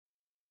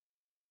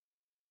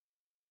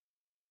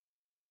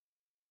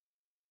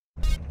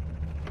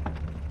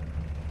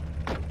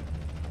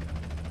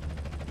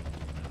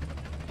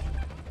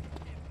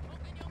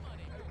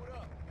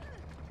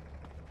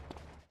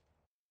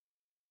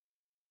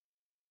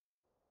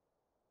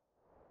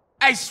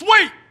Hey,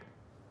 Sweet!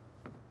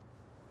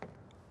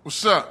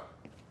 What's up?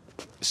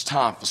 It's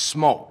time for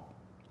smoke.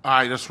 All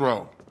right, let's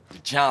roll. The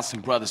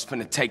Johnson brothers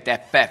finna take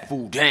that fat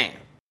fool down.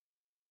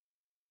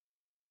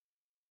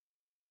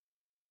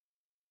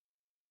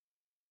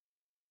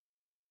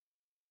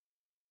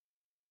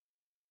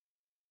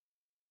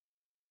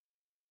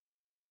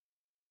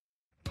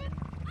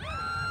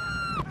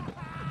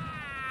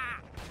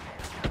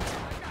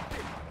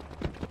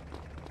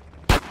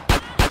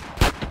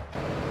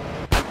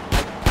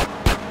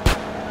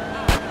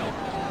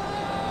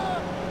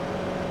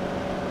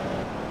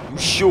 You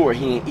sure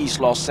he in East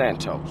Los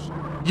Santos?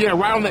 Yeah,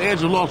 right on the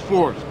edge of Los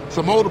Forest.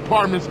 Some old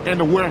apartments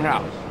and a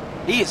warehouse.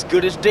 He as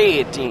good as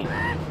dead, then.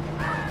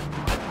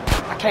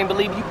 I can't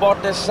believe you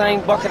bought that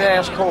same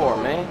bucket-ass car,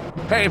 man.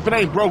 Hey, if it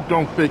ain't broke,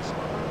 don't fix it.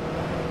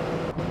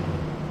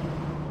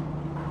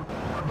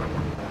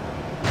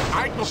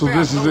 So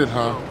this is it,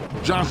 huh?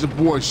 Johnson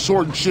boys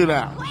sorting shit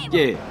out.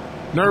 Yeah.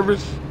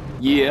 Nervous?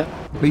 Yeah.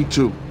 Me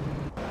too.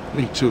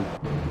 Me too.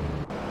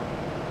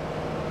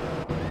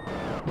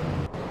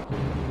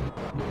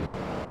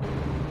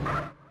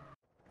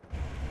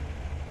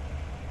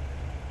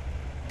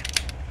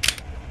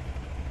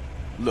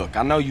 Look,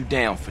 I know you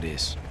down for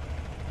this,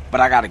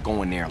 but I gotta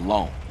go in there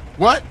alone.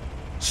 What?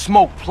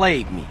 Smoke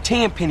played me.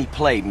 Tenpenny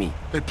played me.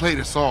 They played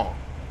us all.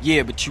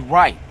 Yeah, but you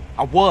right.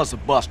 I was a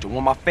buster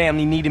when my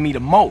family needed me the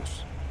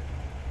most.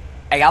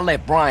 Hey, I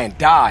let Brian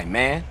die,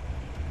 man.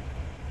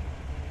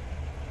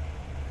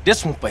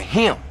 This one for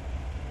him.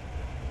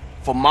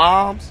 For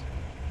Moms.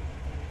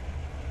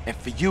 And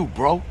for you,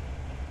 bro.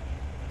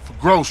 For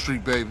Grove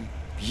Street, baby.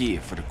 Yeah,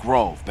 for the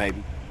Grove,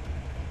 baby.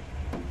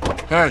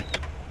 Hey.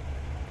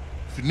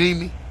 If you need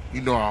me, you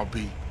know I'll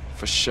be.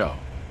 For sure.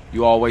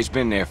 You always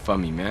been there for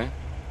me, man.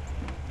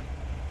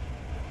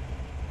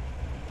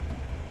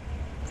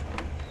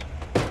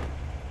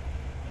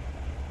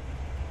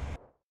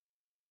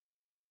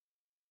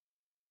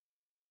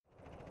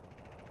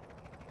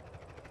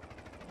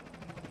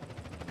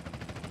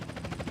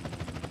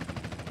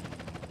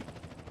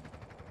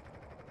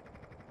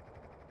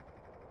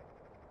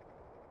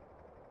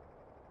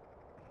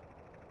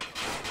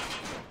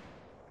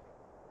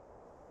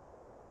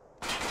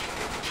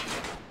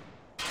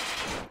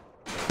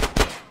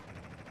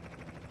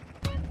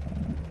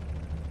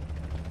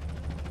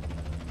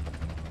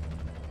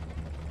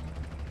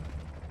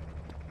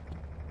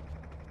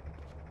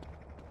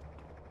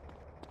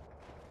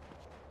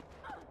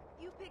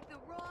 You picked the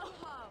wrong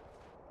hoe.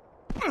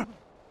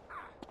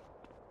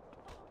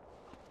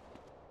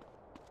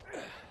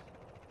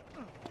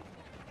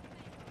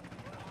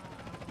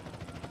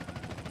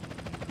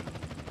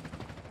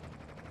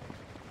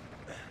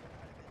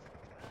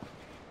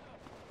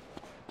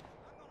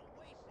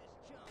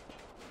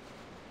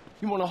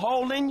 You want a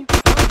hole in you?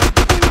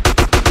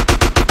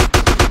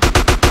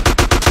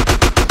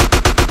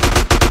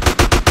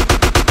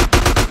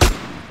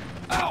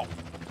 Ow!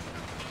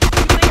 You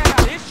think I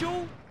got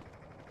issue?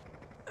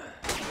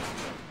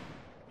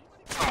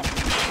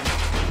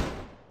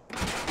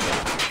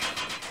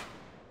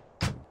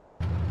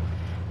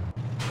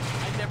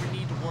 I never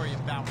need to worry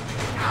about it.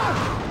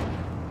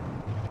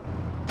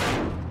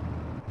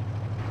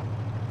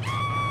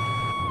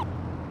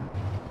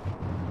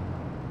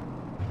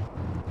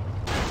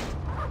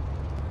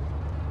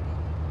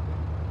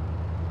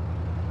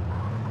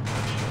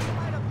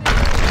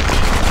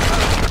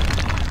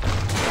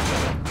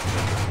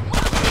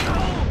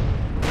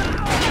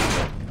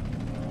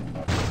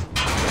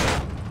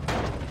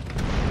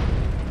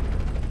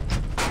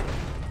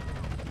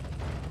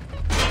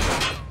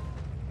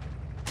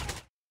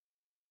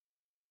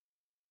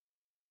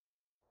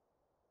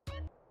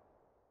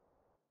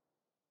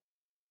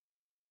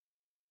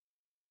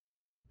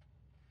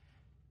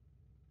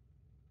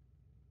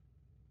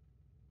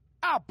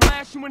 I'll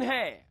blast you in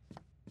half.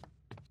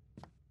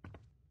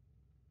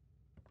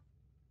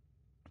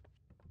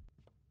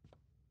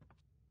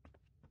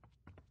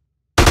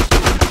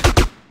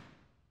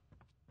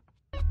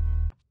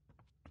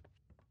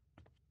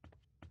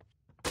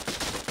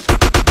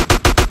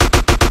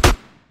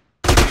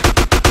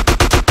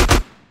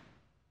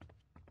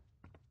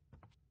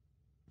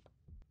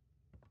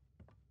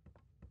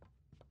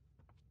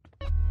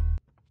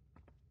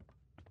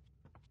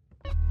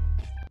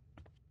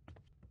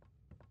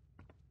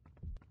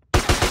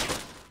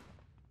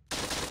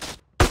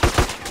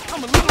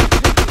 I'm a little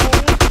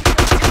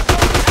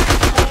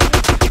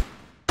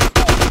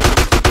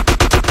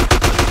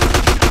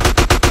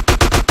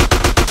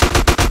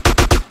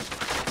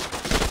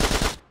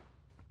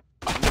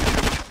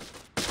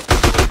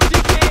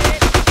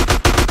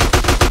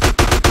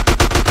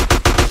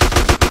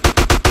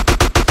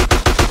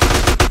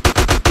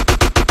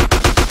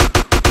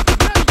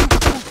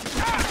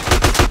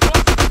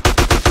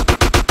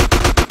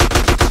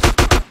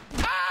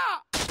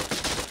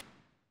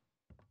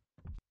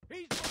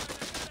He's mine,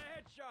 I got a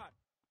headshot.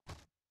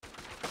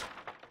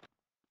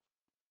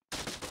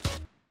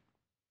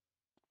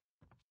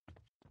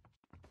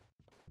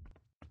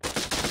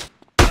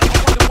 I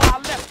wonder why I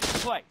left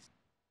this place.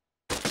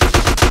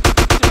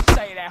 Should've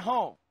stayed at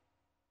home.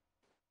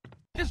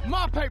 It's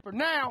my paper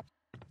now!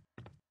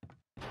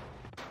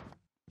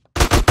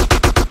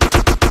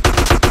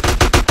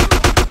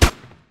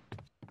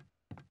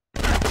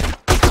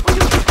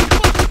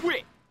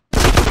 Quit!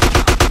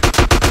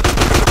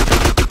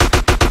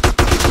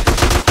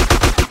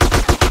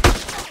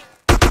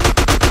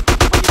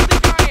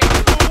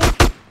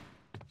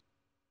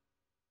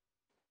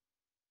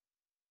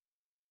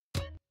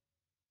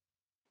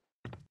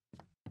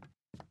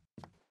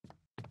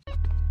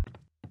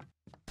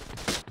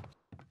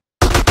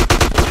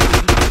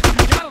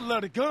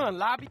 Love the gun,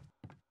 Lobby.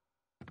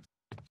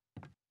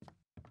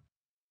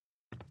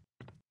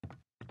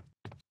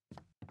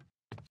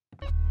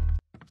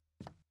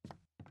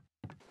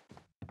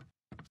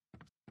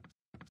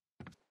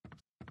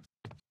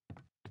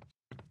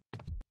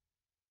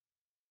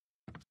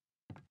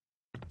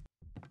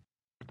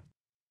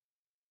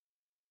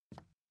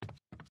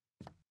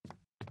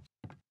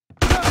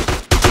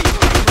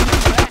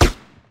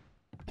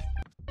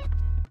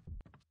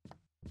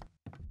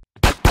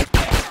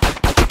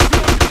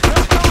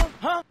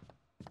 Huh?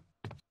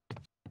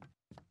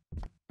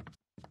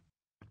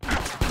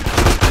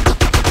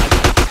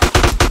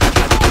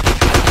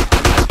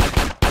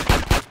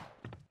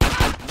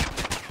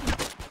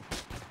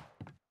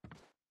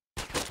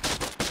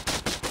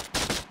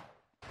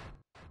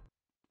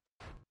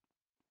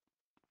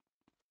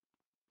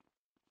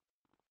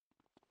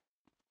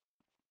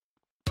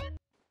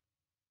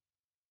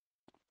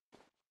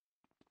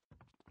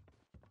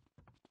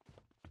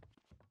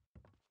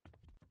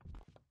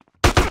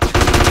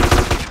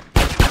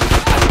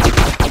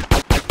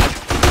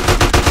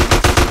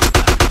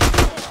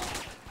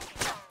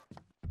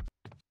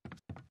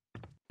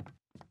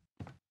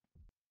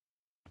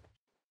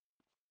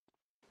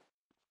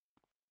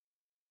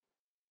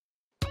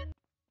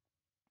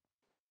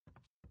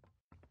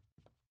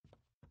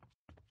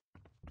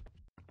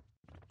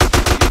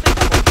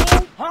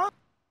 Huh?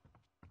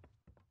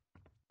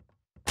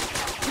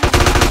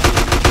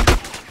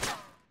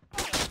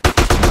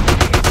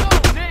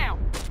 Go now!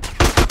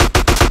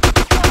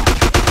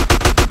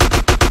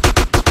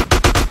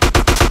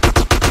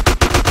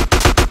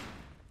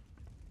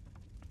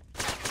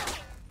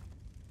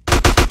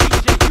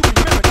 DJ, you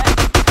remember that?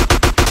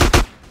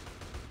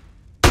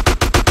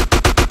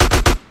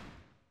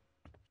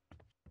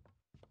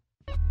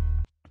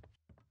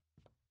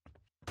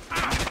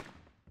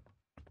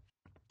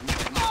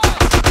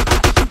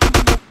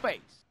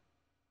 Face.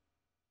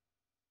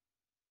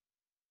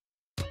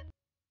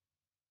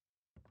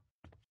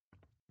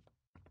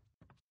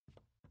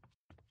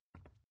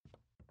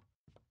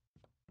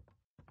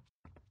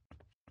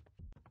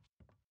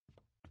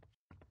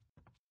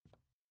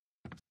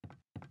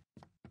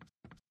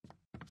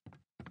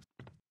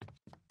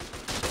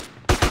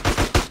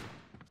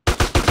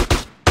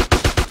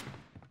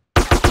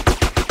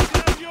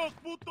 Adiós,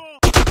 puto!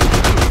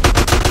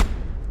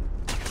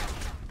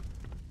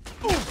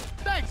 Ooh,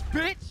 thanks,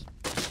 bitch!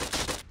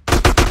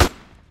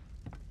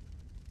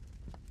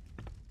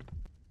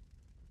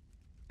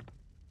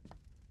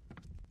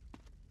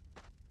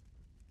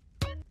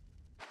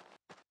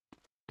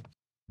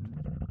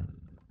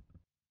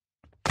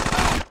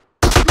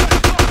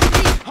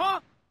 Huh?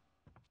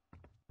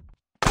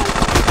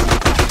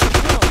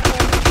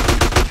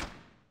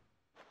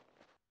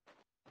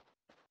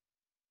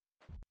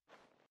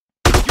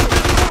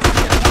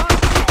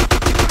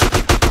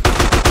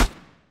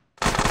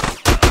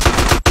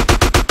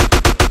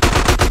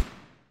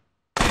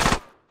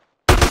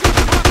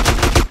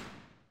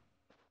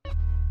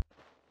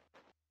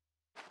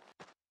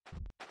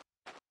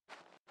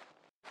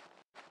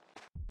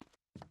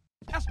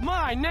 That's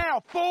mine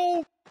now,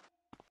 fool!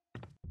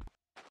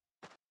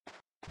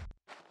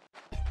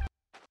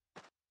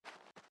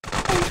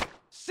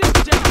 Sit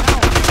down, I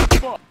don't give a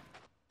fuck!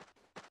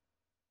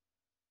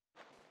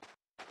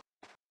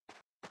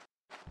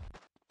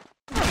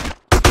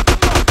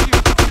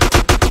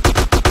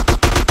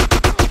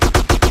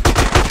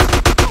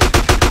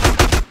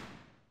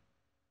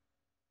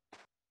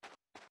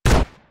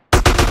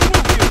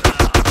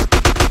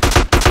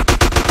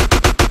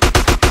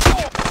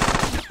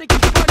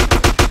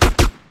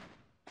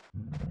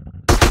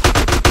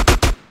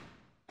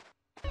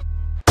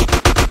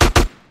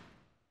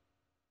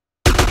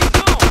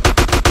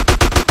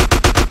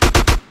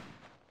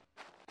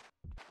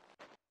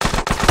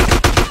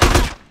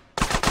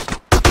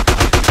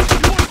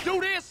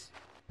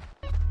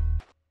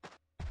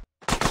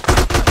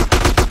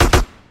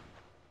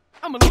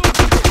 I'm a little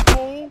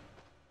fool.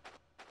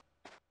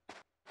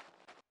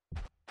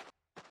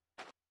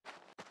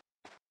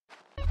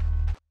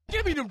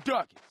 Give me them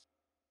ducats.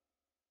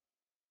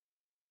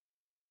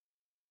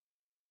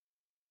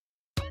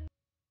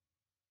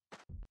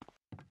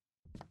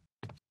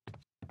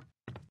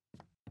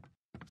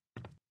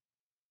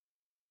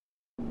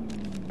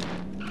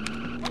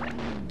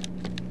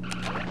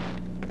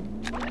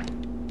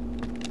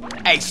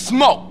 Hey,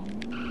 Smoke!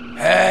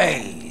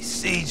 Hey,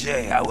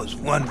 CJ, I was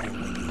wondering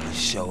when you would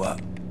show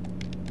up.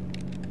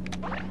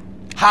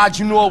 How'd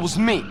you know it was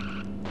me?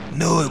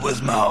 Knew it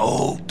was my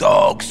old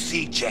dog,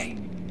 CJ.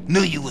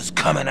 Knew you was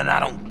coming and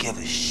I don't give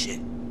a shit.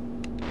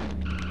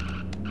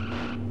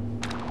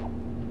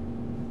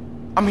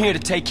 I'm here to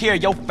take care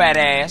of your fat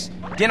ass.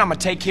 Then I'm gonna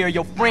take care of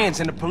your friends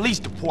in the police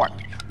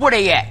department. Where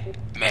they at?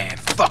 Man,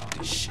 fuck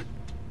this shit.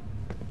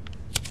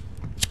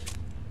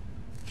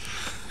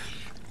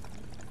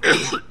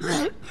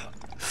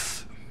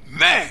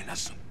 Man,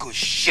 that's some good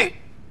shit.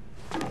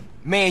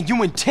 Man,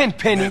 you and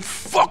Tenpenny. Man,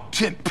 fuck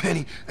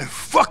Tenpenny, and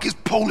fuck his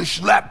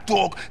Polish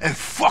lapdog, and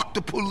fuck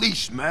the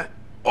police, man.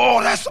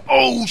 Oh, that's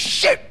old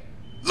shit.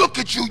 Look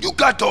at you, you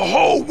got the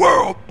whole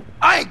world.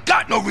 I ain't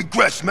got no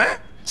regrets, man.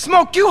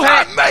 Smoke, you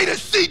had... I made it,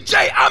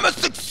 CJ. I'm a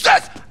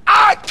success.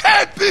 I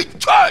can't be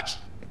touched.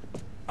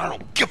 I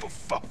don't give a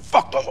fuck.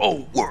 Fuck the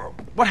whole world.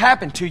 What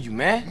happened to you,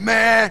 man?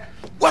 Man,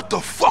 what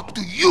the fuck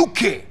do you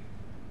care?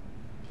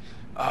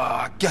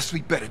 I guess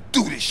we better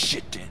do this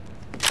shit then.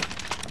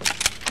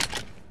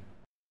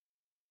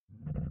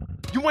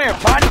 You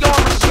wearing body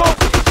armor, Smoke?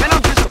 Man,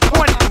 I'm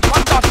disappointed in you.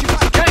 I thought you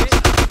was a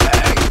gangster.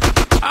 Hey,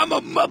 I'm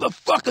a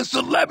motherfucking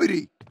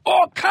celebrity.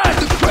 All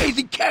kinds of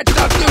crazy cats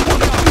out there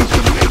want a piece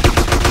of me.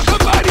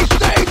 Somebody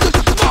save the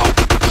Smoke.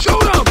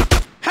 Shoot him.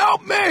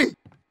 Help me.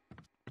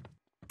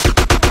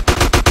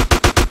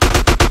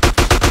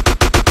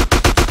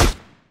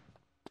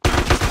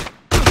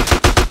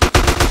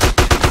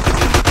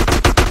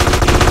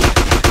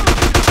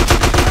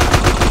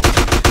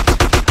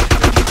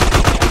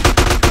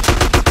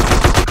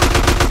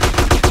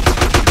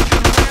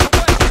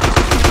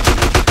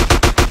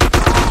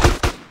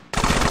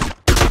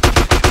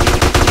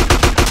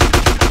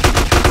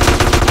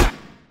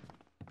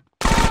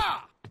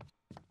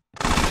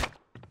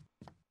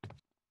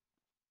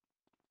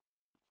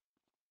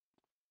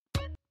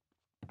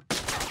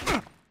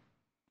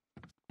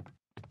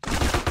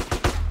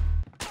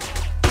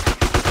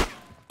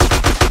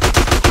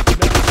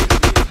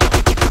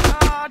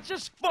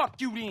 Just fuck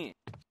you then.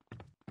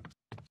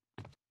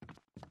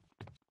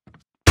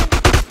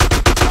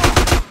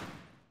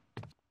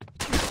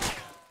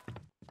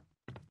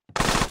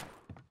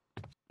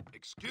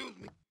 Excuse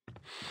me.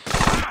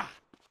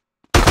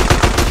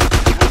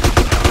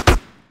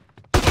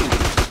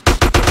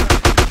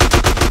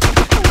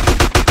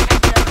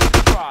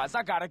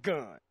 I got a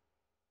gun.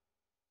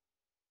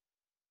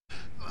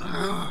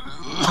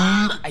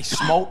 Hey,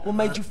 Smoke, what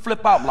made you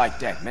flip out like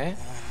that, man?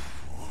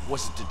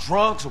 Was it the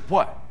drugs or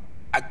what?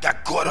 I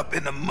got caught up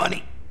in the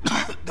money,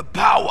 the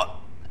power.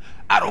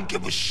 I don't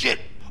give a shit.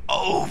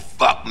 Oh,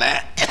 fuck,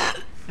 man.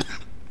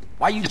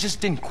 Why you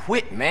just didn't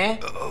quit, man?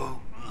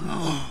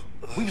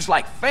 We was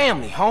like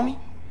family, homie.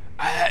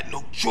 I had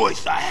no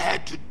choice. I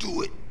had to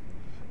do it.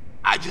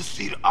 I just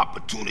see the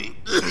opportunity.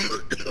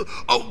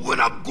 Oh, when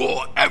I'm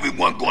gone,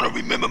 everyone gonna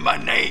remember my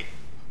name.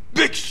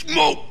 Big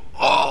Smoke.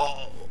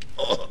 Oh.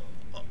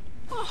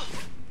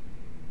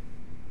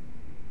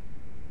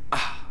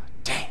 Ah,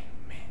 damn,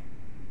 man.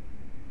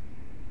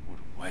 What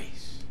a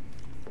waste.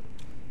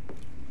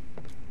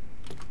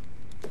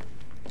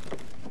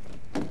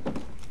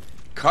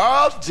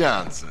 Carl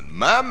Johnson,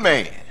 my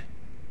man.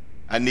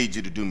 I need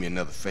you to do me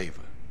another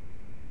favor.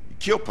 You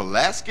killed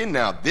Pulaski,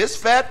 now this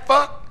fat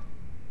fuck?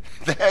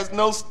 There's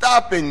no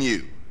stopping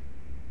you.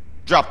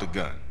 Drop the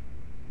gun.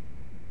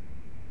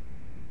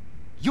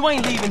 You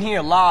ain't leaving here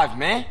alive,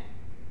 man.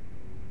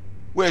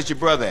 Where's your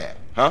brother at,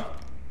 huh?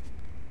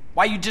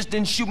 Why you just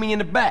didn't shoot me in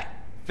the back?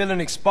 Feeling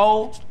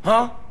exposed,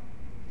 huh?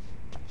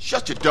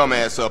 Shut your dumb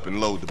ass up and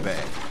load the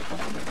bag.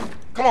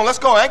 Come on, let's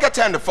go. I ain't got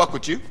time to fuck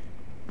with you.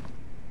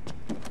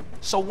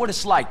 So what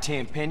it's like,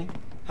 Tenpenny,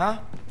 huh?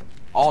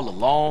 All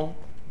alone?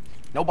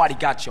 Nobody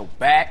got your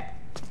back?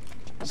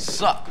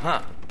 Suck,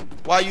 huh?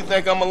 Why you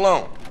think I'm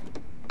alone?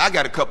 I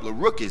got a couple of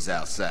rookies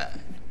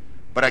outside.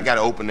 But I gotta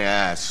open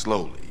their eyes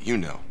slowly, you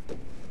know.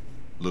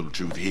 Little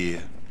truth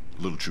here,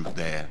 little truth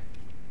there.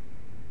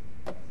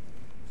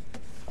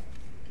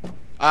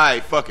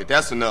 Alright, fuck it,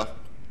 that's enough.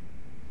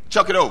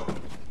 Chuck it over.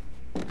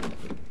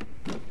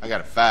 I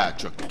got a fire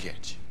truck to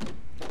catch.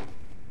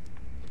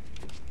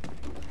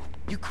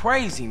 You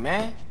crazy,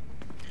 man.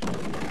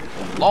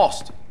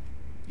 Lost it.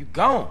 You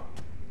gone.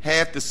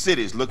 Half the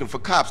city's looking for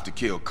cops to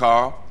kill,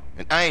 Carl.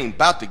 And I ain't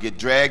about to get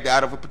dragged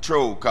out of a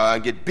patrol car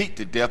and get beat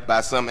to death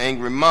by some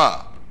angry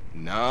mob.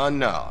 No,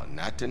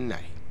 not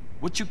tonight.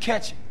 What you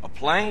catching? A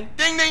plane?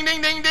 Ding, ding,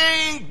 ding, ding,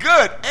 ding!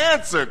 Good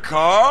answer,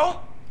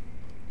 Carl!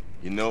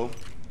 You know,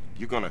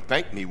 you're gonna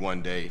thank me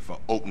one day for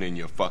opening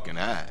your fucking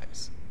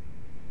eyes.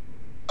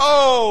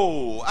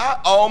 Oh,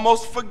 I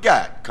almost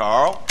forgot,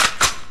 Carl.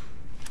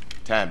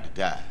 Time to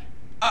die.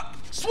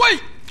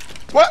 Sweet!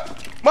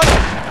 What? Mother...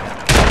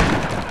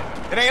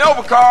 It ain't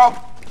over,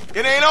 Carl.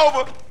 It ain't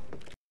over.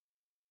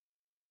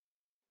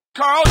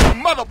 Carl,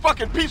 you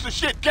motherfucking piece of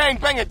shit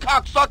gang-banging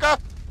cocksucker!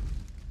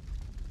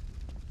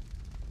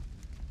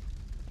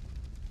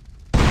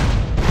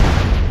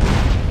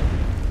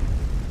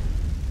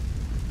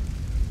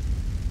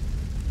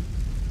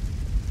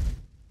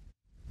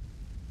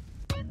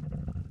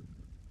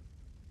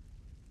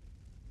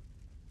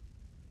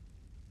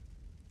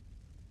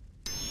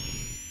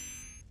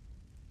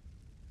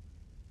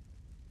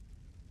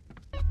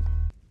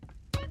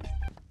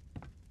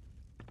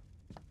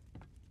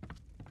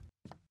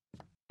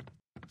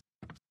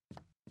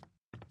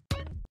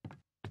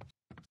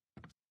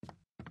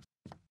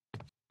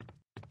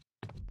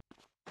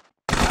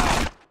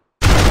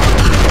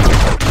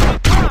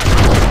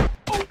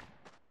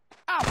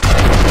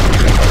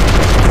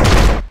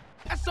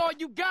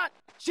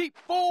 cheap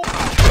fool!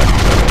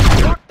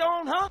 Fucked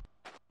on, huh?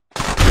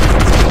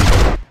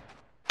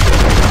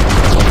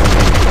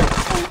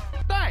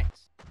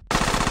 Thanks!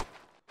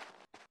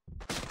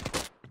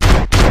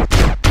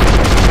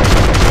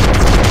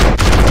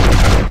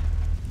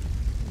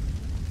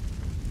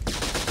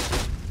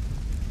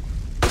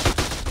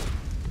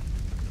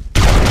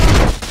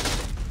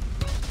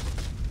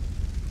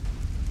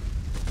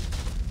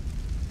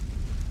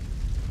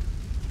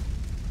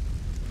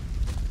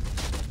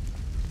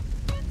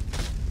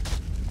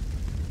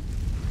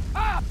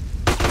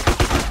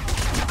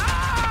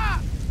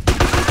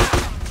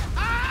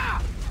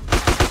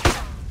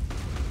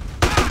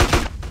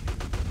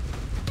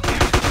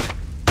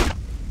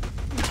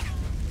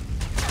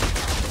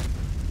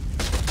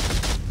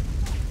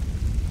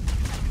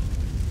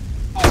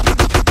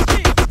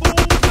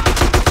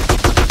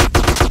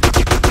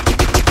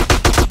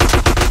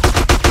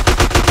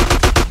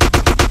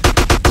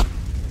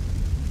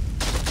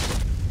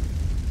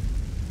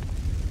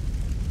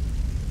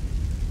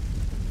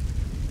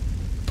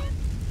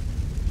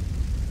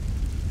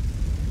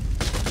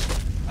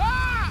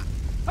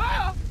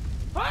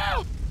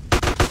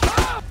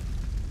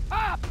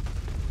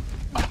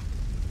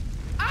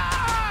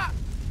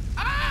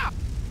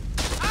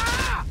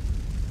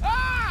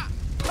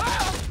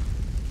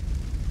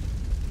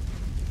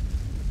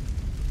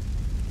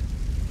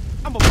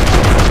 I'm a...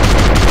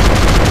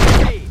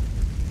 Hey.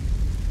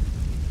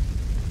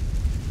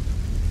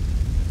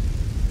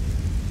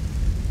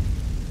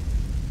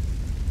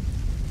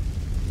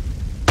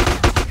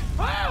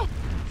 Help!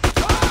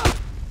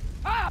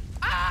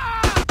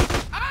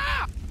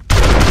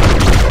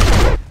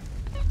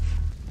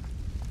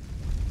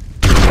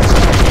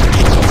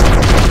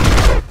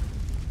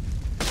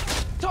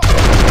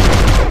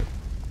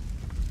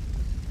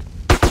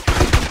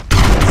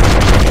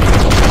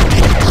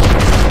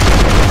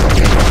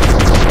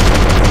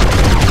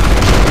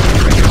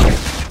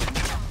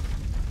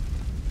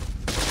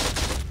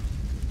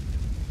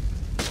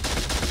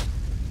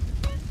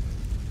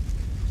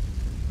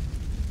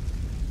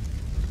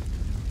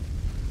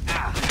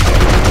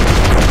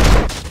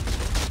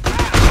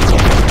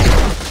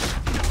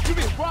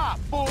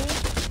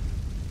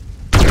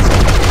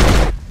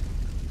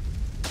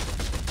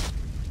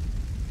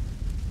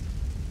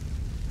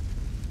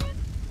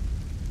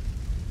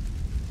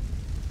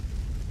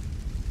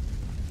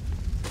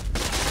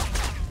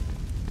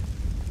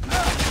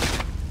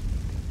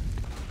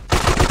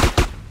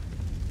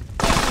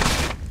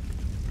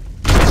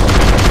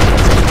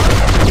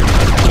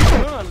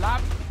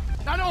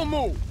 Now don't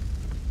move.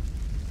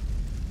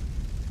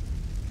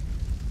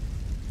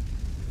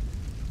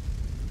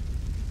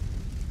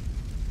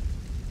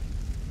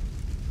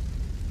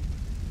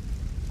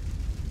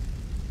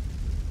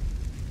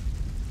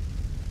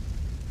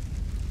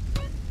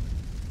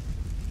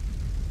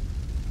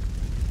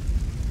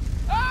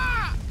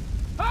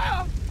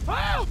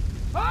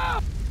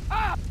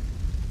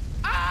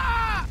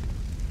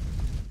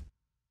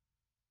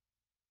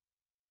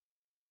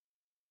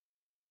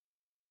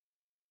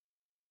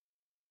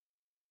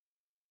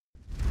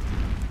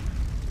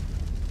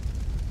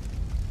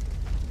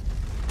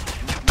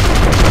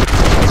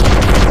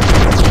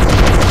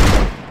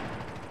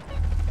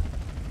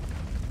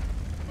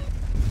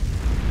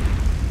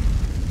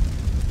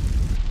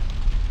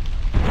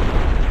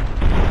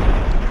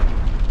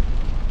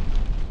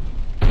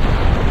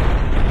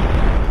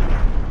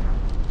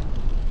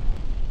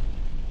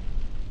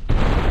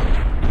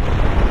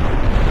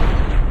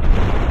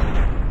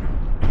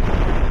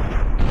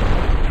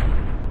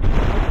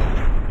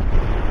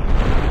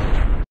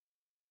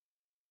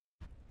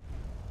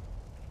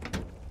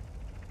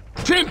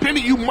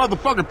 Tenpenny, you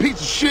motherfucking piece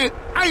of shit!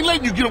 I ain't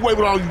letting you get away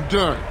with all you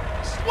done!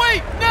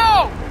 Sweet,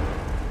 no!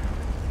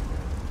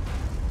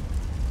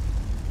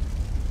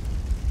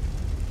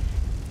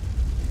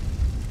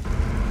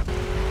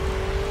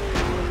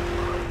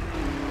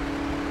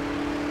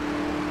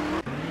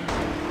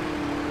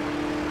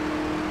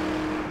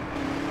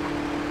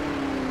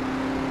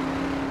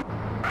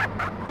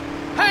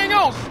 Hang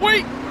on,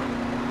 Sweet!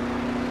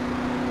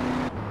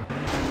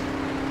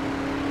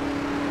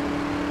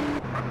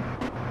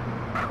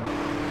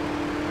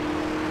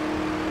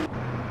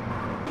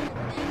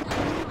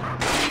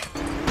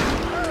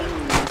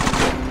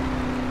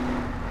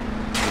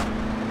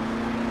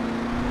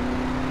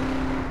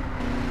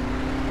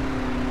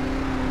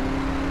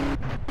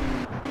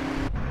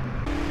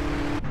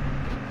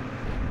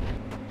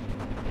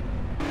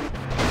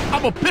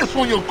 I'ma piss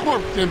on your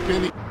corpse,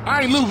 Tenpenny.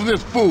 I ain't losing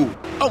this fool.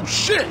 Oh,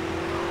 shit!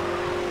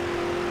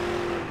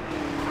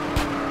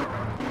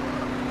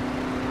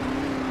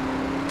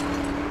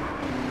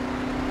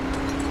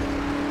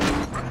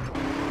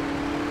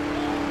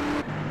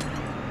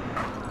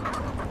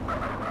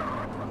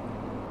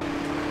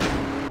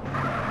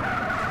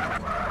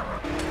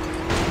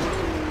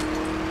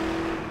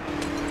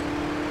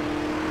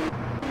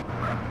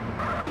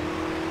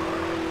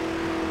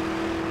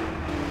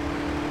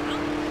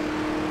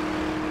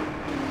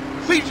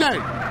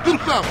 CJ, do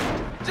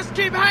something! Just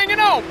keep hanging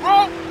on,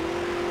 bro!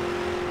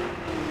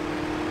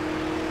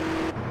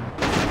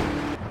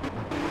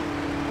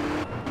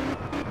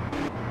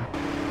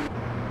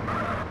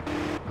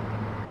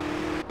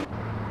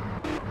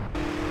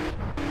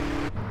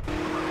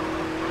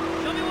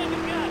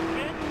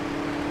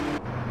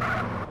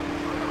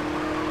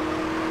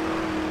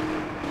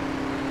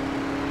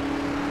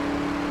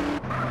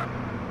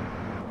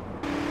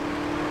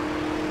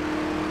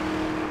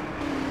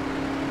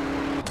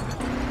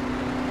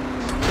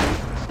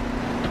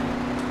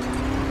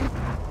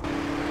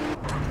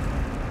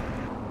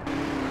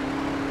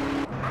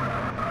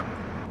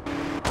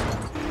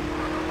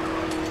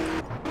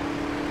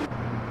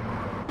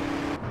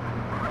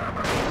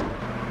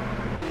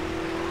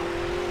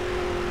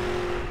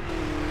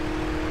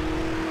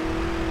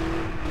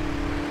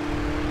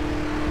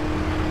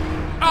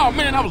 Oh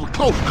man, that was a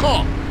close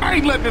call. I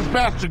ain't letting this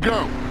bastard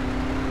go.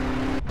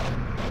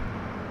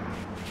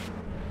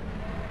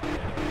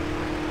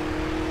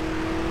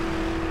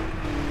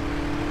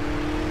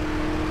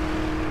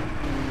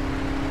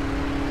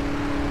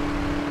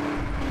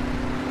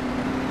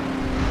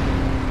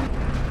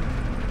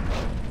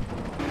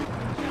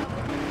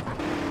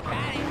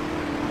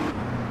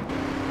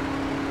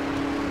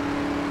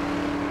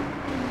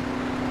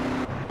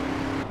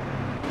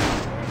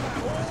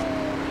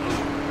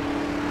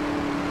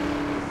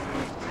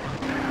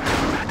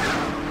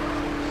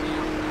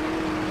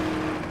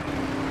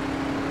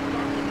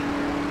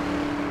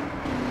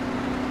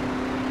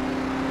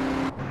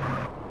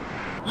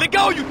 Let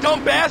go, you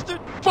dumb bastard!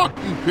 Fuck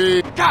you,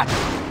 pig. Gotcha!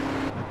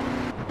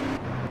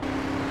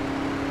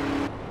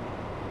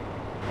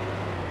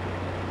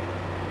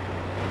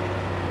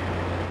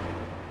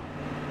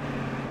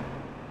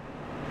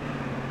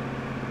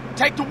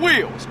 Take the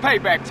wheel. It's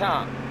payback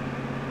time.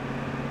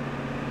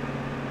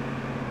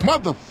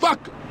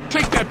 Motherfucker!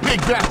 Take that big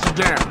bastard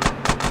down!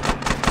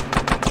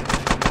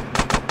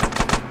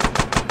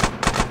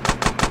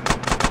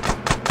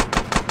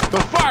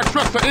 The fire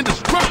trucks are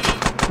indestructible!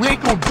 We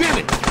ain't gonna get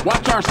it!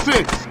 Watch our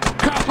six!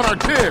 Cops on our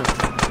tail!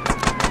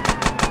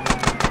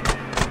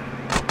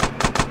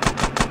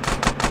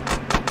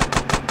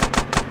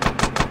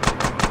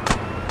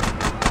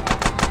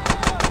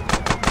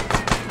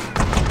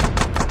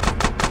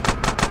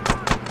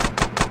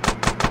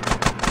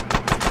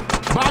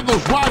 By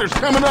those riders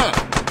coming up!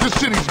 This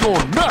city's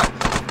going nuts!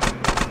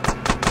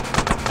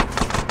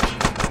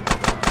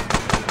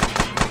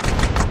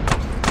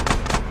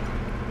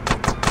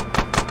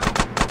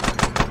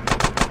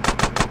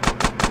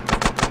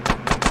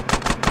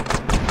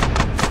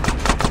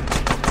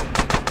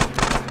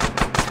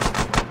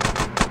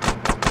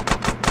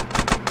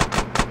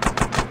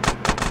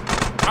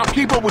 I'll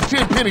keep up with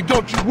Tenpenny,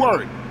 don't you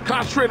worry.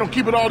 Concentrate on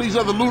keeping all these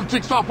other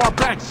lunatics off our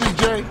backs,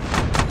 CJ.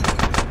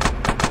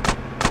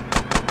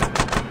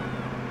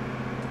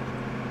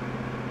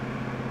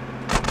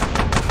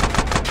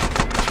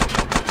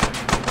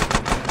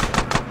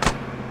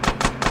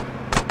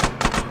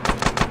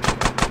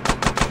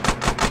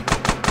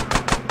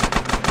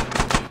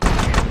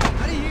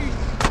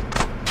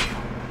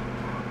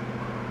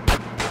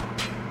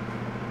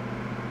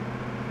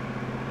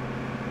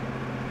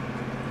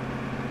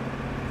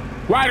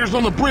 Riders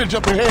on the bridge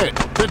up ahead.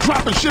 They're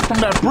dropping shit from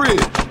that bridge.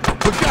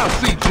 Look out,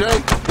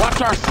 CJ.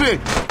 Watch our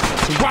six.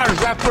 The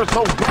riders after us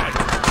hold back.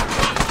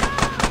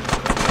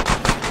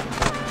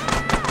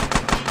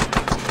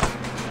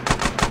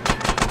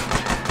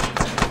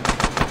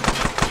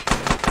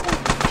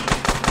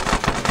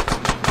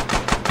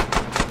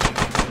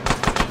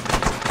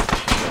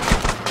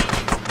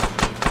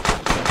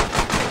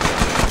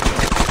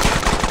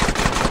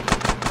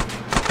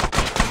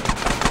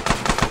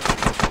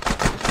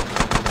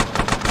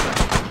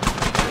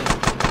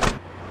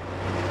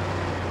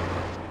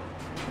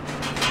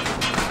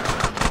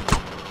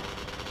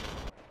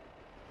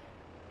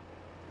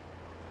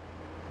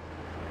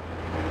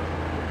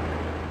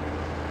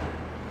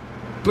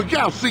 Look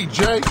out,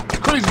 CJ.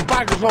 Crazy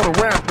bikers on a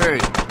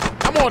rampage.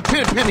 I'm on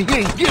Tenpenny, he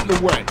ain't getting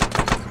away.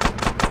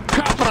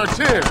 Cops on our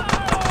tail.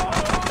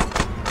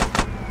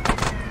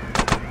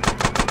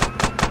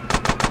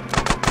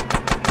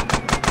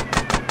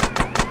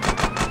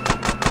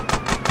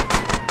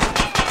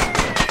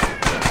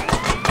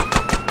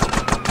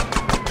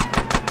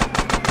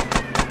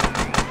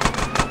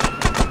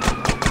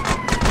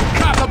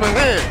 Cops up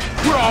ahead.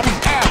 Where all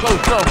these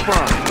assholes come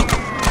from?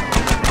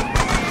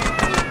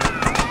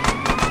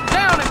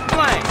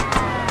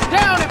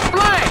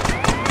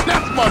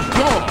 My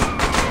God!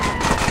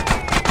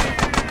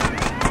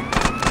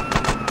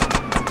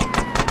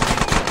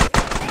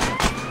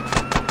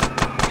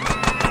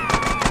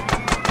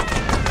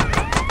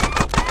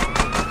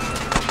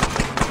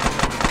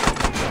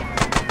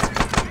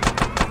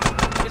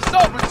 It's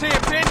over,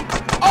 Tenpenny.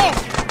 Oh,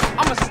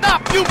 I'ma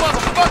stop you,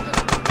 motherfucker.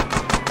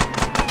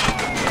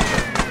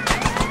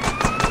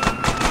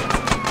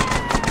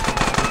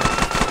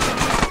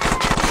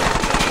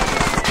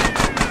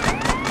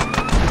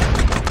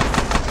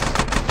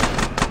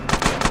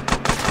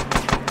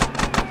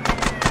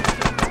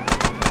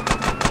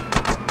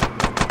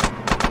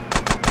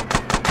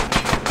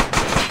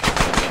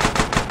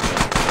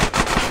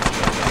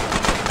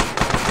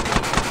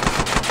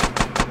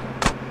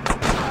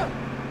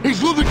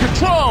 He's losing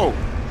control!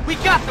 We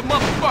got the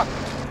motherfucker!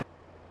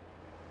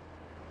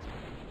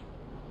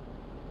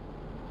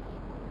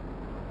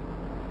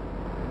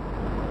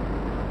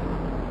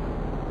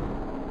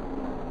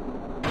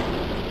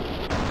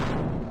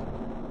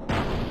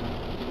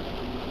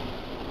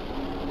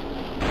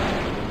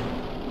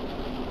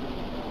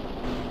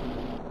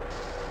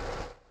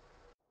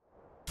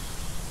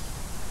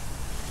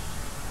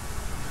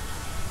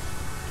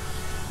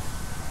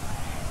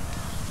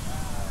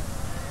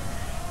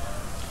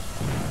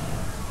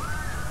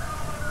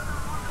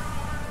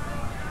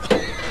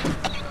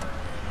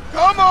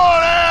 Come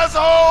on,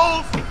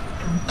 assholes!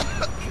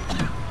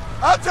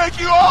 I'll take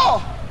you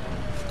all!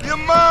 You're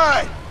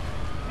mine!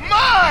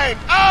 mine!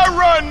 I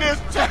run this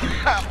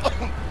town!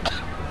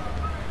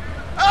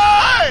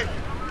 Hey!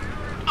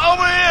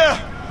 Over here!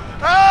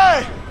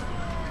 Hey!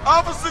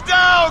 Officer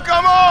down,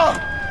 come on!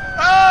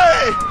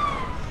 Hey!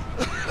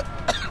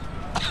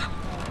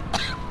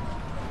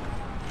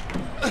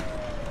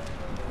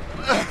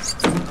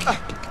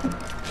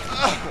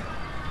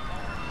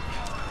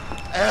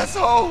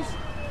 Assholes!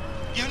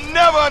 You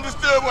never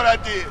understood what I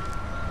did.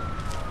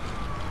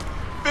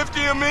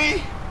 50 of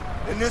me,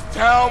 and this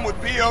town would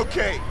be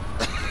okay.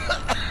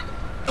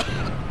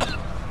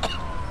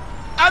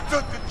 I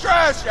took the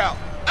trash out.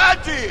 I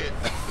did.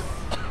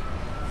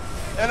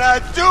 And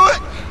I'd do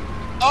it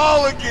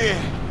all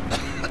again.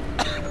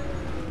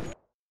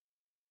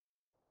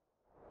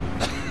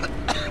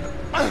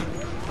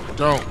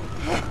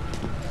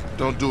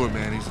 Don't do it,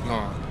 man. He's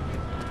gone.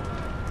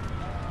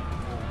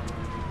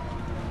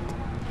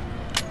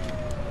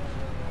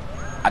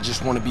 I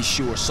just want to be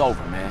sure it's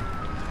over, man.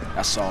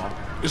 That's all.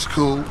 It's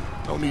cool.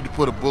 Don't need to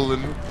put a bullet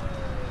in him.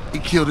 He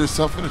killed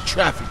himself in a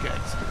traffic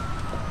accident.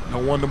 No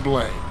one to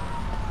blame.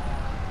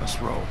 Let's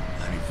roll.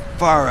 I mean,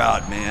 far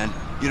out, man.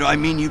 You know, I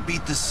mean, you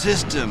beat the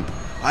system.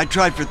 I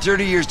tried for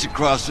 30 years to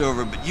cross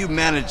over, but you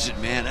managed it,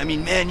 man. I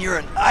mean, man, you're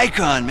an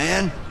icon,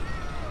 man.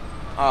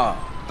 Oh,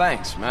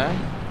 thanks, man.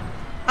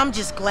 I'm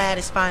just glad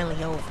it's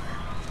finally over.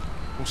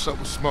 What's up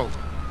with Smoke?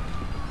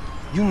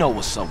 You know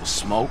what's up with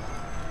Smoke.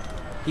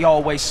 He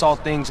always saw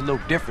things a little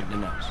different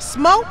than us.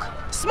 Smoke?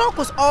 Smoke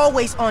was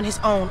always on his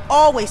own,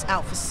 always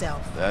out for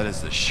self. That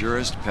is the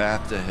surest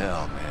path to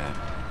hell, man.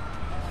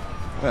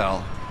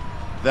 Well,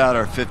 without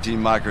our 15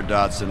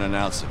 microdots and an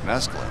ounce of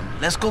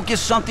mescaline, let's go get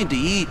something to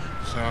eat.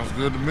 Sounds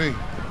good to me.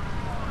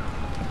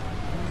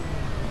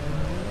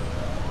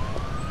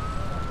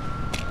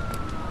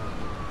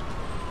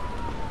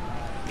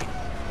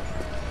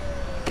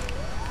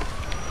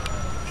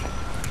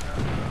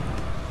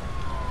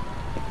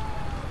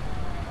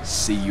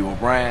 See you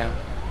around,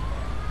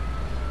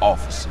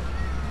 officer.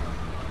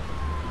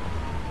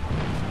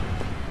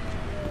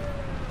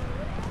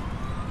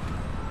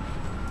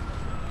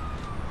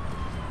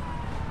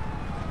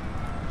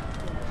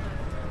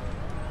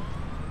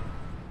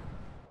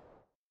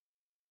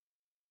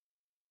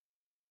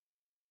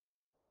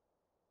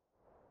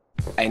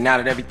 Hey, now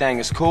that everything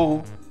is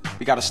cool,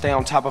 we gotta stay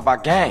on top of our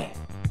game.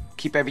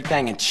 Keep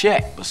everything in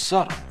check, but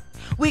subtle.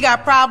 We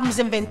got problems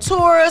in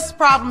Venturas,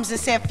 problems in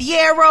San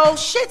Fierro.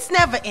 Shit's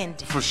never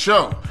ending. For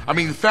sure. I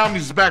mean, the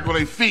family's back on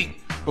their feet,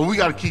 but we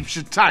gotta keep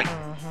shit tight.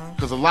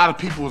 Because a lot of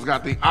people has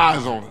got their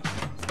eyes on us.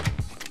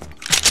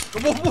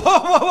 Whoa, whoa,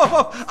 whoa, whoa,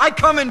 whoa! I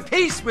come in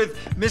peace with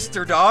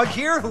Mr. Dog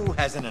here, who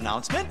has an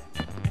announcement.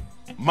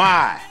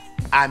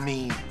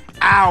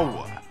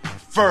 Our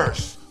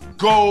first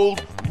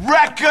gold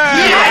record!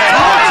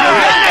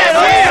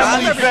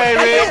 Family,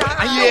 baby!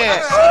 Yeah,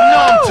 you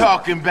know I'm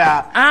talking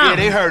about. Yeah,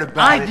 they heard about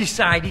I it.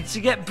 decided to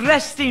get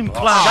breast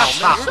implants.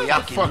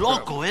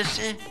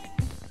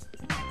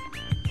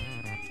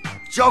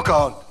 Joke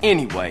on.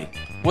 Anyway,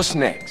 what's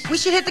next? We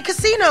should hit the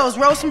casinos,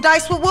 roll some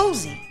dice with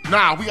Woozie.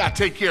 Nah, we gotta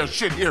take care of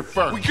shit here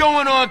first. We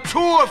going on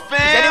tour, fam!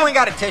 Has anyone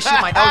got a tissue?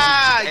 My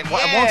nose is,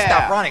 it won't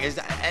stop running. Is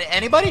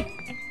anybody?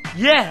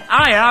 Yeah,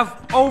 I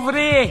have. Over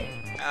there.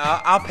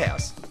 I'll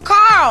pass.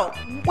 Carl,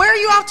 where are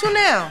you off to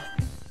now?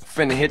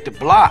 Finna hit the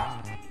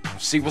block.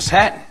 See what's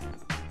happening.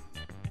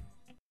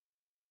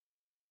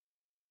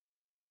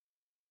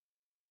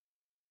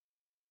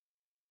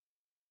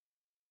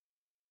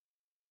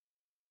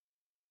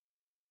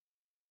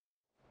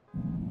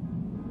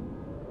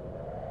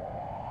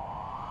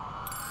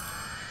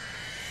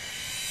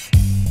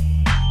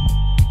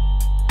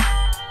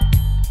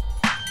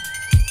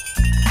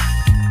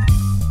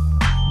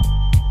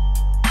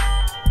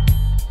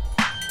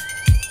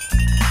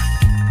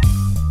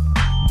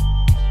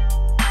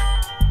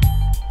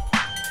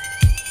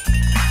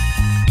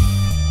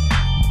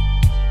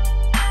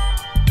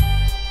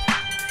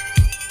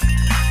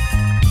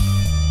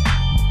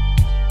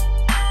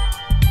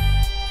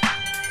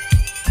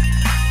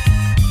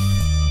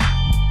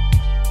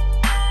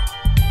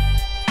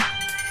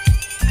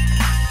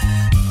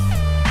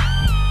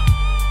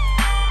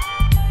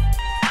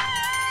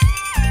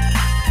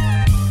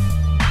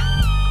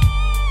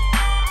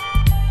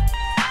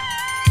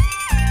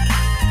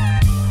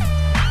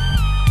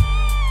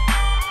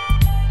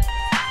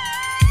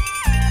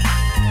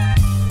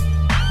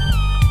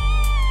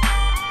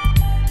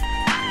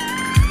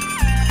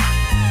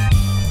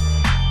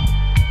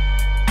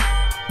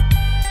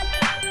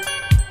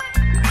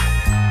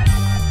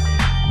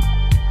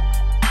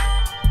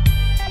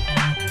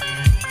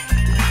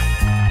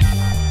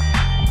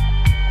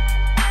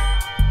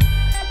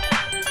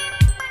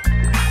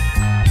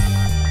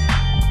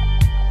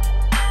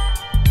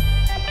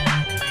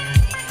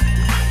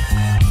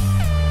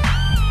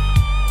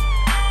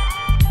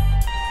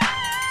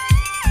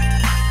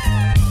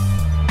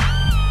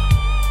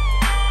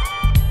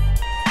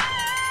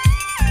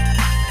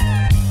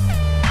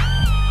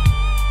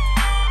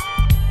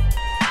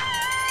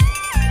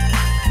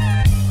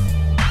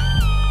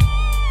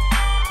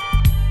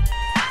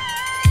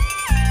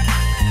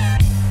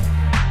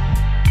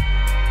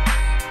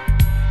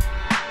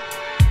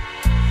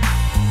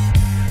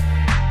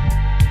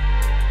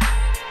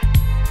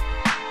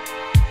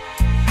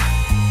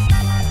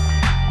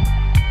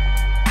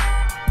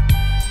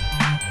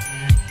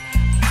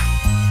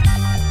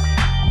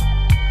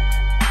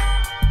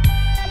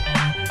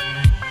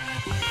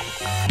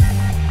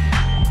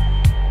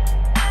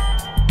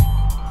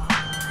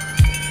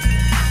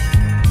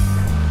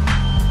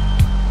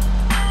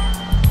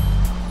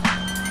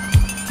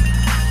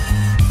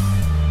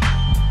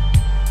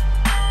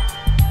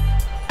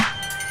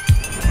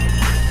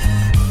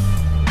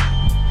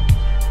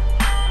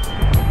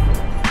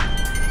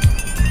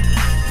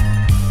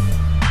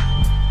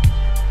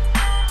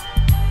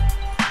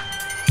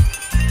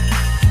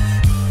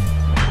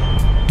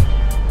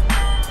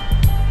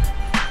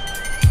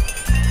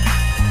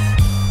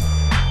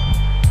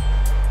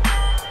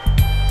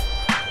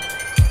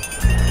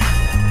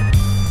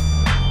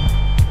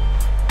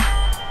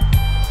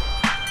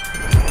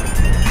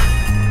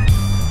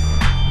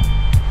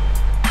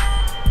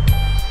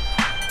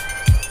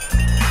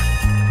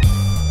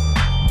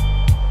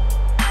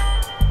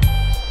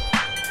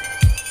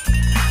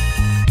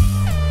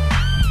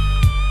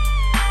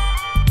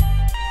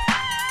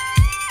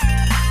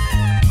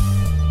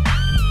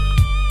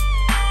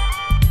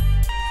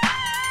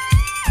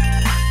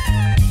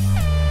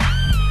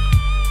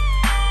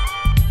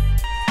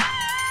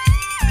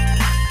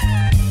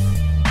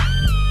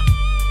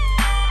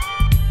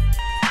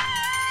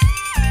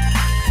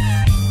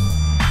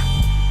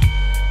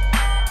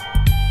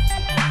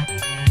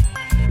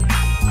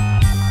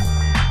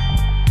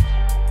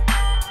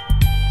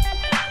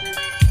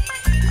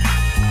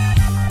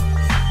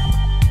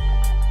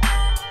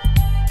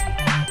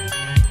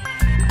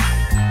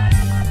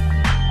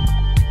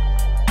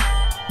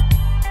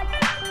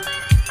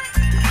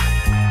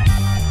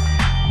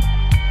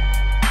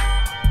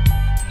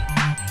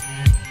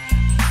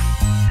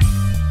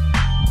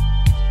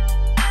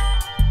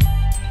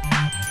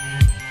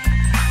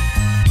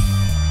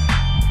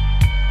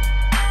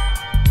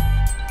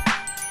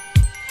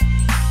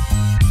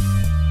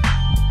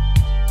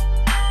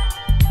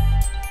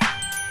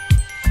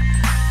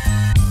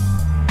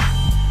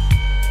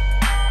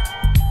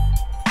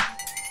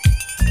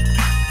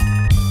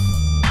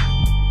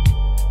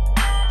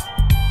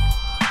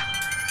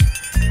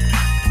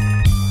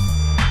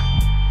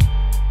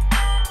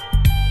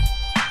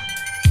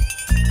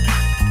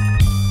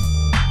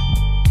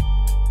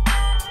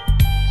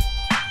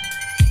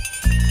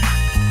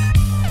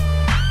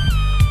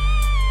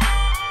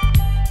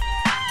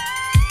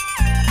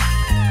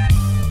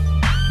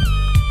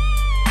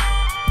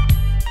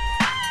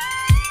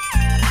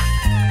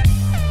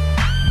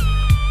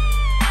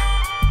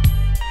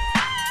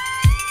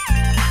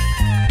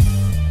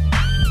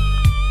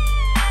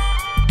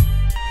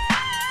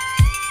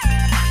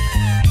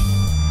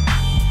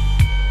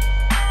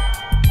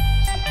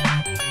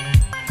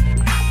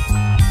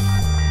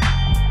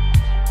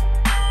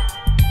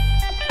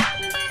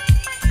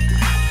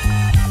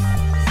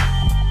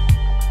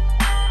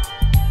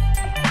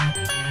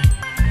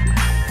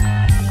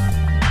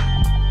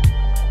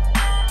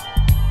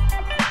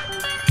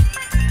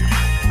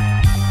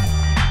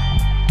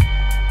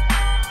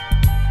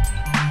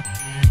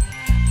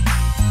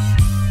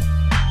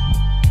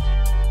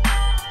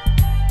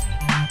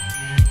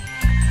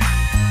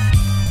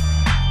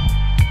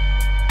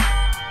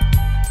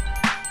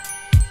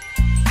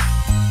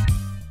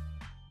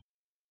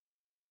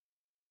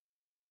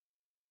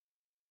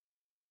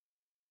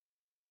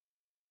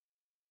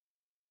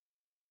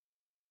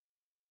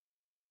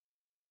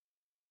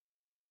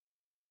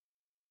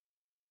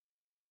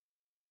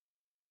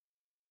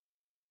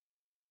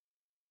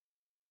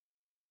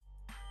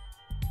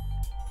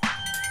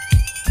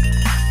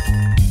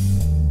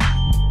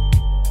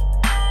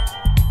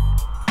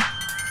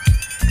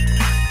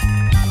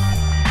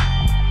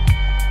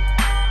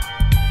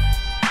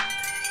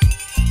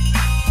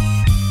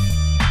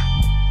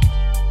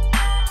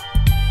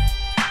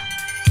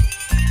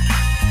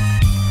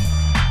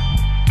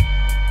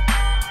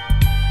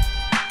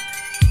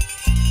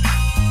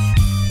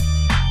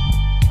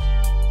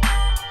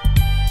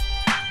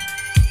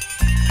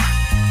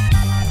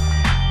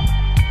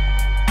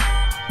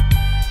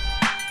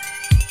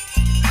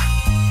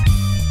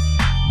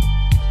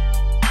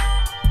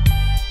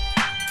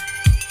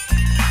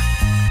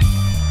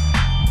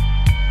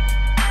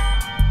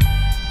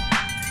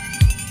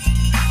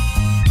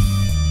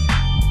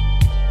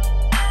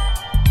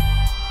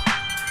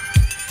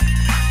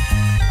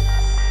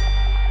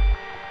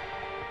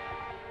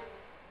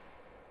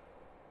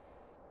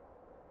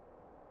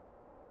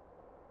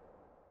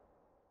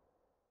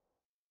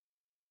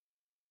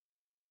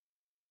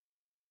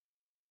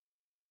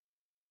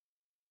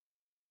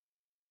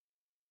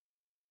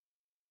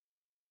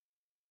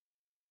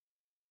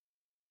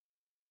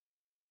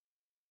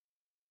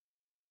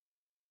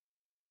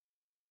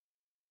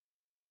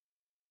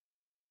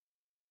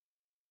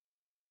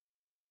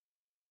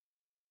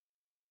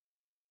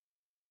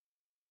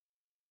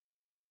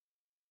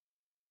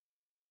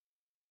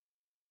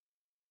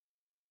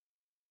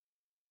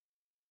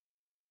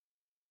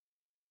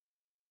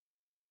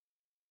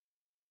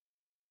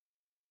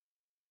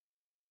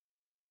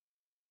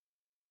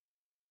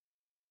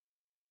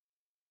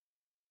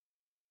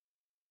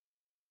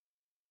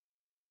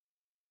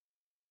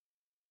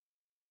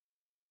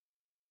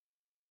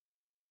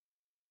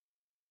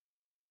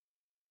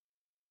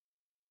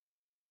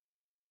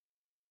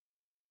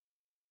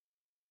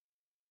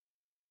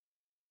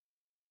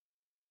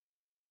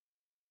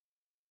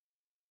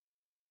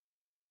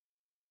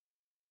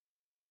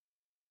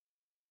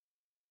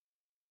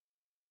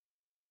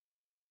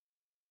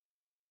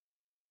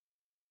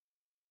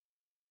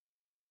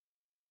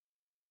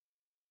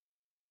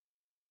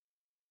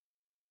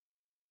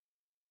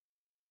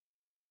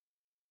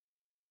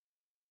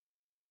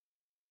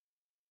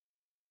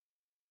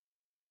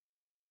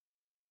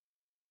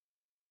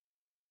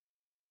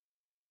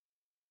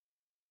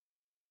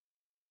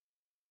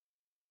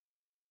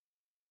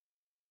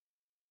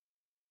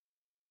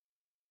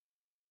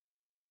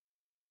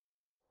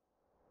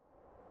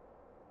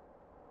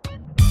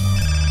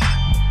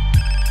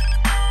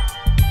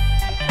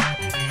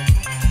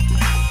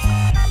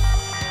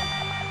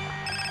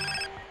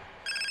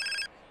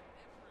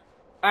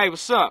 Hey,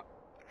 what's up?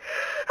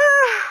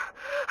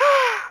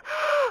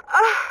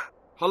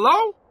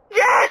 Hello?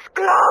 Yes,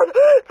 Claude!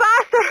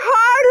 Faster,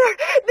 harder,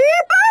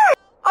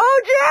 deeper!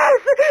 Oh,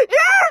 Jess!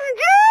 Jess!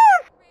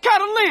 Jess!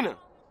 Catalina,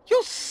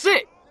 you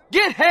sick.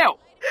 Get help.